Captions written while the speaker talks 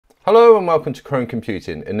Hello and welcome to Chrome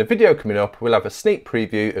Computing. In the video coming up, we'll have a sneak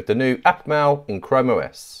preview of the new App Mail in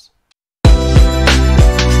ChromeOS.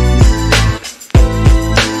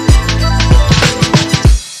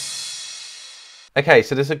 Okay,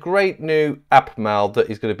 so there's a great new app mail that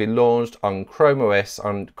is going to be launched on ChromeOS.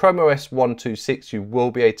 On ChromeOS 1.2.6, you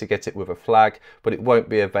will be able to get it with a flag, but it won't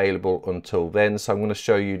be available until then. So I'm going to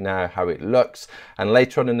show you now how it looks. And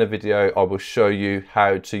later on in the video, I will show you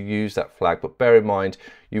how to use that flag. But bear in mind,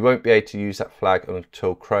 you won't be able to use that flag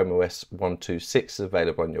until ChromeOS 1.2.6 is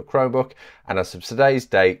available on your Chromebook. And as of today's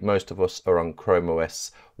date, most of us are on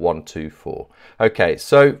ChromeOS 1.2.4. Okay,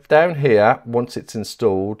 so down here, once it's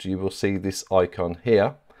installed, you will see this icon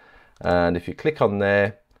here. And if you click on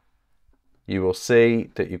there, you will see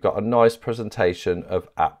that you've got a nice presentation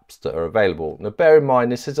of apps that are available. Now bear in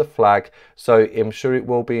mind, this is a flag, so I'm sure it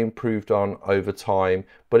will be improved on over time,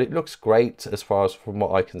 but it looks great as far as from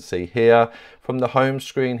what I can see here. From the home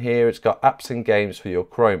screen here, it's got apps and games for your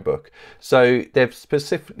Chromebook. So they've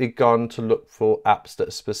specifically gone to look for apps that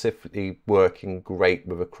are specifically working great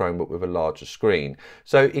with a Chromebook with a larger screen.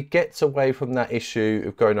 So it gets away from that issue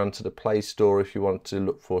of going onto the Play Store if you want to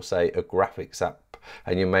look for, say, a graphics app,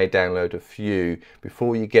 and you may download a few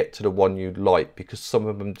before you get to the one you like, because some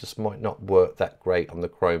of them just might not work that great on the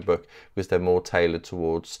Chromebook because they're more tailored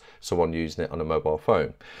towards someone using it on a mobile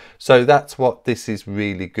phone. So that's what this is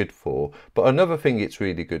really good for. But another thing it's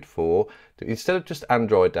really good for, instead of just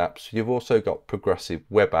Android apps, you've also got progressive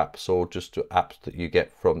web apps, or just apps that you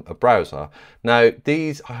get from a browser. Now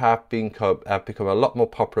these have become a lot more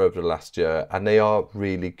popular over the last year, and they are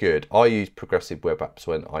really good. I use progressive web apps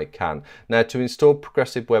when I can. Now to install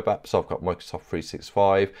progressive web apps, I've got Microsoft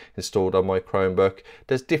 365 installed on my Chromebook.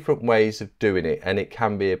 There's different ways of doing it, and it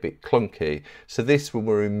can be a bit clunky. So this will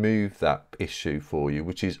remove that issue for you,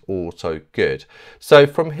 which is also good. So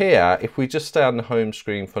from here, if we just stay on the home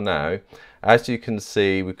screen for now, as you can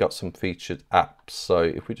see, we've got some featured apps. So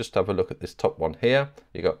if we just have a look at this top one here,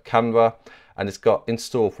 you've got Canva, and it's got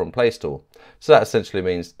install from Play Store. So that essentially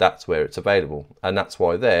means that's where it's available. And that's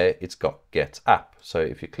why there it's got Get App. So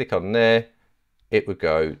if you click on there, it would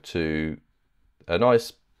go to a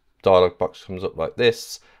nice dialog box comes up like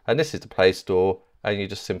this. And this is the Play Store. And you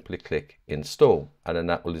just simply click install. And then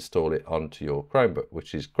that will install it onto your Chromebook,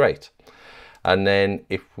 which is great. And then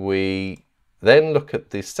if we then look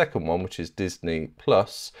at the second one, which is Disney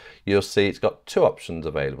Plus, you'll see it's got two options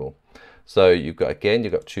available. So you've got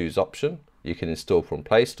choose option. You can install from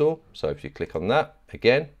Play Store. So if you click on that,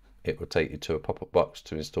 again, it will take you to a pop-up box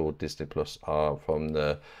to install Disney Plus from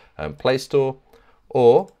the Play Store.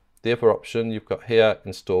 Or the other option you've got here,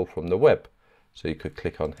 install from the web. So you could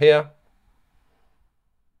click on here,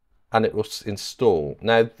 and it will install.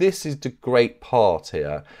 Now this is the great part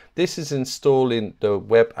here. This is installing the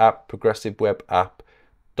web app, progressive web app,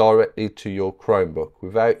 directly to your Chromebook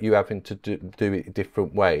without you having to do it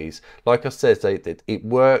different ways. Like I said, it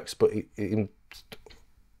works, but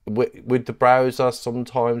with the browser,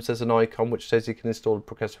 sometimes there's an icon which says you can install a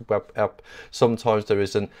progressive web app, sometimes there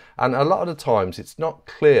isn't. And a lot of the times it's not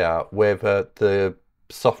clear whether the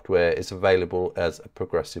software is available as a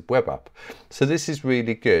progressive web app. So this is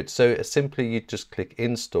really good. So simply you just click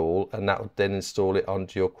install, and that will then install it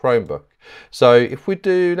onto your Chromebook. So if we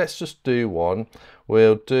do, let's just do one.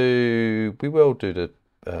 We'll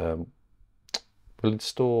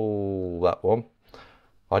install that one.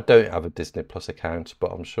 I don't have a Disney Plus account,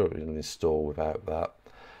 but I'm sure we can install without that.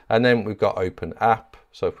 And then we've got open app.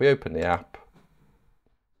 So if we open the app,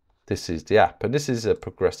 this is the app, and this is a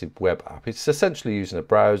progressive web app. It's essentially using a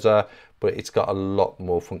browser, but it's got a lot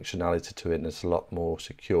more functionality to it, and it's a lot more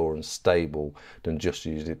secure and stable than just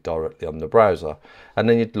using it directly on the browser. And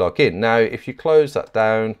then you'd log in. Now, if you close that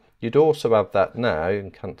down, you'd also have that now,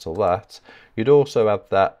 and cancel that. You'd also have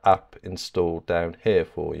that app installed down here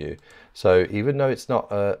for you. So even though it's not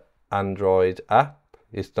an Android app,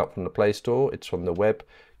 it's not from the Play Store, it's from the web,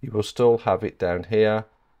 you will still have it down here.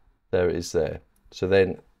 There it is there. So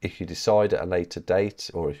then if you decide at a later date,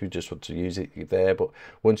 or if you just want to use it, you're there. But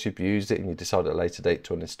once you've used it and you decide at a later date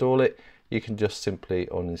to uninstall it, you can just simply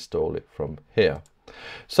uninstall it from here.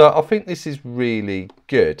 So I think this is really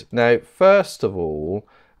good. Now, first of all,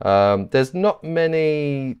 there's not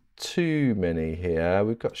too many here.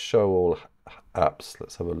 We've got show all apps.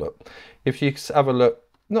 Let's have a look. If you have a look,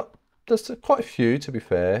 there's quite a few, to be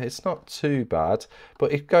fair. It's not too bad,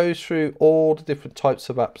 but it goes through all the different types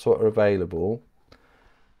of apps that are available.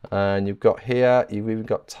 And you've got here, you've even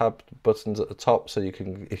got tab buttons at the top, so you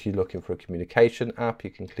can, if you're looking for a communication app, you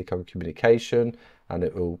can click on communication and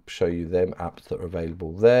it will show you them apps that are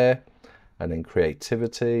available there. And then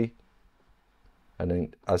creativity, And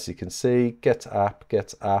then as you can see, get app,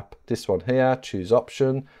 this one here, choose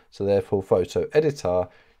option. So therefore photo editor,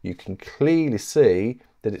 you can clearly see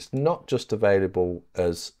that it's not just available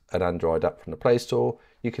as an Android app from the Play Store,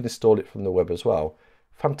 you can install it from the web as well.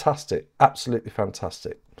 Fantastic, absolutely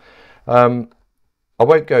fantastic. I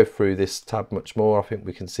won't go through this tab much more. I think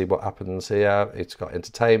we can see what happens here. It's got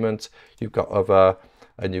entertainment, you've got other,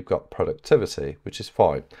 and you've got productivity, which is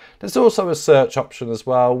fine. There's also a search option as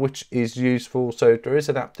well, which is useful. So if there is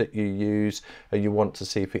an app that you use and you want to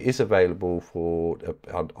see if it is available for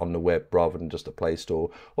on the web rather than just a Play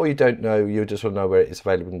Store, or you don't know, you just want to know where it is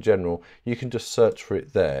available in general, you can just search for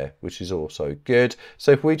it there, which is also good.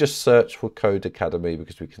 So if we just search for Code Academy,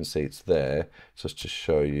 because we can see it's there, just to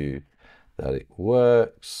show you that it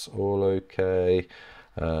works all okay.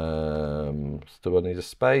 Do I need a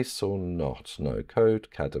space or not? No, Code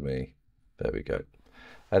Academy. There we go.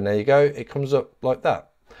 And there you go. It comes up like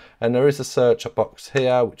that. And there is a search box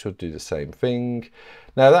here, which will do the same thing.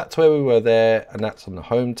 Now that's where we were there, and that's on the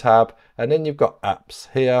Home tab. And then you've got apps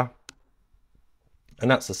here. And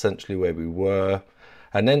that's essentially where we were.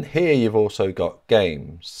 And then here you've also got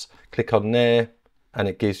games. Click on there, and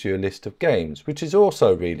it gives you a list of games, which is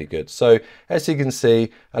also really good. So as you can see,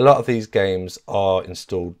 a lot of these games are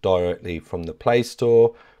installed directly from the Play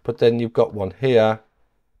Store, but then you've got one here,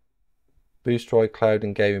 Boostride Cloud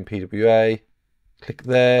and Gaming PWA. Click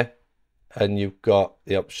there, and you've got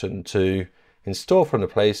the option to install from the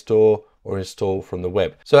Play Store or install from the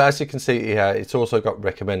web. So as you can see here, it's also got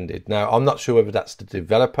recommended. Now, I'm not sure whether that's the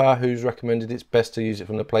developer who's recommended it's best to use it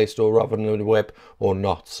from the Play Store rather than the web or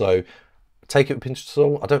not. So take it with a pinch of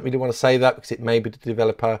salt. I don't really want to say that because it may be the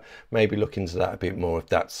developer. Maybe look into that a bit more if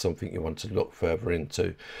that's something you want to look further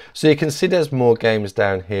into. So you can see there's more games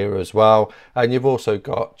down here as well. And you've also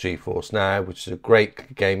got GeForce Now, which is a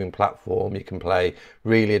great gaming platform. You can play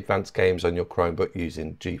really advanced games on your Chromebook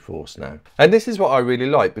using GeForce Now. And this is what I really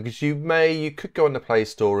like, because you could go on the Play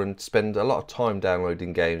Store and spend a lot of time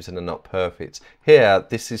downloading games and they're not perfect. Here,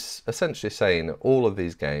 this is essentially saying that all of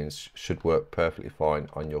these games should work perfectly fine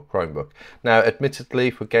on your Chromebook. Now, admittedly,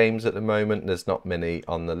 for games at the moment, there's not many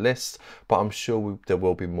on the list, but I'm sure there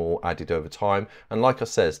will be more added over time. And like I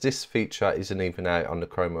said, this feature isn't even out on the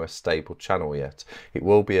ChromeOS stable channel yet. It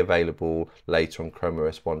will be available later on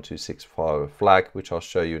ChromeOS 1.2.6 via a flag, which I'll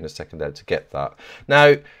show you in a second how to get that.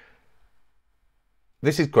 Now,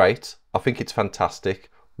 this is great. I think it's fantastic.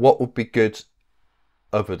 What would be good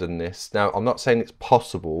other than this? Now, I'm not saying it's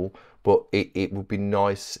possible, but it would be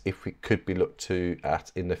nice if it could be looked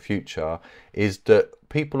at in the future, is that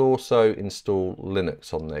people also install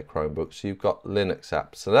Linux on their Chromebooks. So you've got Linux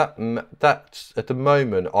apps. So that at the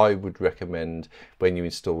moment, I would recommend when you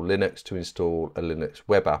install Linux to install a Linux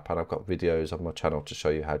web app. And I've got videos on my channel to show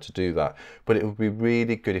you how to do that. But it would be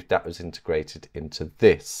really good if that was integrated into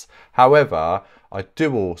this. However, I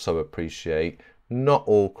do also appreciate not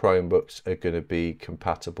all Chromebooks are going to be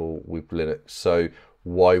compatible with Linux. So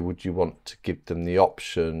why would you want to give them the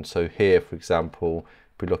option? So here, for example,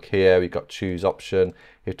 if we look here, we've got choose option.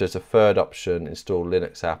 If there's a third option, install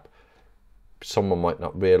Linux app, someone might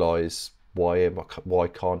not realize why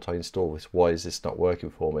can't I install this? Why is this not working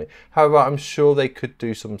for me? However, I'm sure they could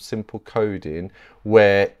do some simple coding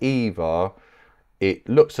where either it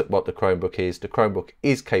looks at what the Chromebook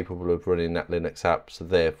is capable of running that Linux app, so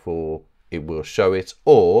therefore it will show it,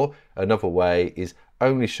 or another way is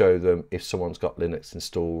only show them if someone's got Linux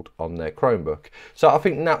installed on their Chromebook. So I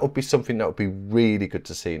think that would be something that would be really good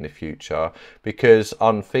to see in the future, because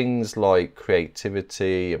on things like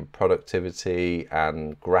creativity and productivity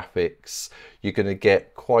and graphics, you're going to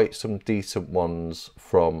get quite some decent ones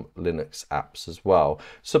from Linux apps as well.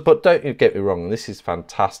 So, but don't get me wrong, this is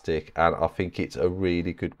fantastic, and I think it's a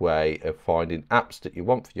really good way of finding apps that you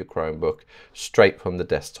want for your Chromebook straight from the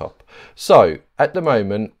desktop. So at the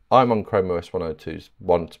moment, I'm on ChromeOS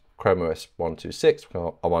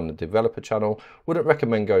 1.2.6. I'm on the developer channel. Wouldn't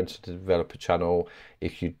recommend going to the developer channel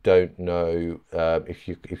if you don't know, if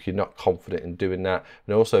you're not confident in doing that.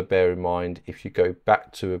 And also bear in mind, if you go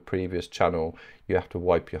back to a previous channel, you have to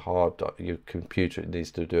wipe your computer. It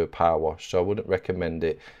needs to do a power wash. So I wouldn't recommend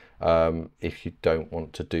it if you don't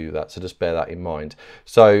want to do that. So just bear that in mind.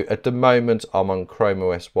 So at the moment, I'm on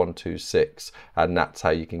ChromeOS 1.2.6, and that's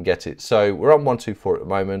how you can get it. So we're on 1.2.4 at the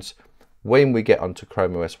moment. When we get onto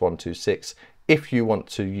ChromeOS 1.2.6, if you want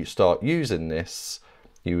to start using this,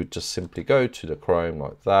 you would just simply go to the Chrome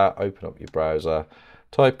like that, open up your browser,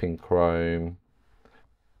 type in Chrome,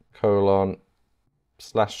 / and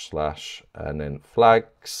then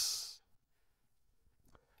flags.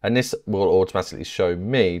 And this will automatically show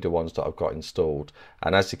me the ones that I've got installed.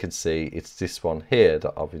 And as you can see, it's this one here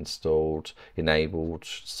that I've enabled,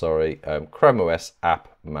 ChromeOS App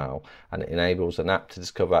Mail. And it enables an app to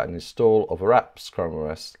discover and install other apps,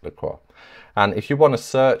 ChromeOS LaCroix. And if you want to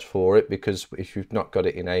search for it, because if you've not got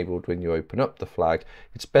it enabled when you open up the flag,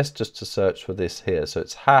 it's best just to search for this here. So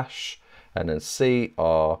it's hash and then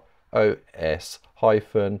CROS-MALL.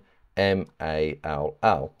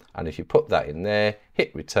 And if you put that in there,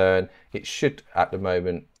 hit return, it should, at the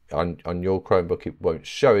moment, on your Chromebook, it won't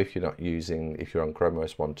show if you're on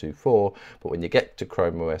ChromeOS 1.2.4, but when you get to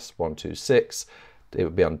ChromeOS 1.2.6, it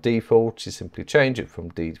will be on default. You simply change it from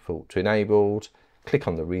default to enabled, click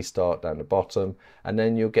on the restart down the bottom, and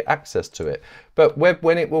then you'll get access to it. But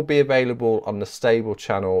when it will be available on the stable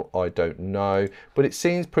channel, I don't know, but it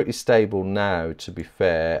seems pretty stable now, to be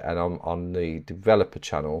fair, and I'm on the developer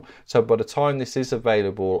channel. So by the time this is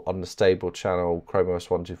available on the stable channel, ChromeOS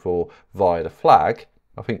 1.2.4 via the flag,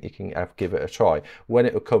 I think you can give it a try. When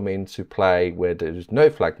it will come into play where there's no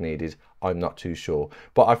flag needed, I'm not too sure.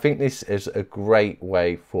 But I think this is a great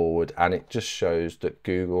way forward, and it just shows that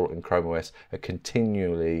Google and ChromeOS are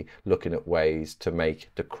continually looking at ways to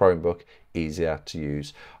make the Chromebook easier to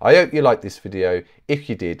use. I hope you liked this video. If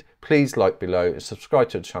you did, please like below and subscribe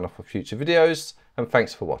to the channel for future videos, and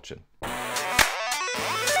thanks for watching.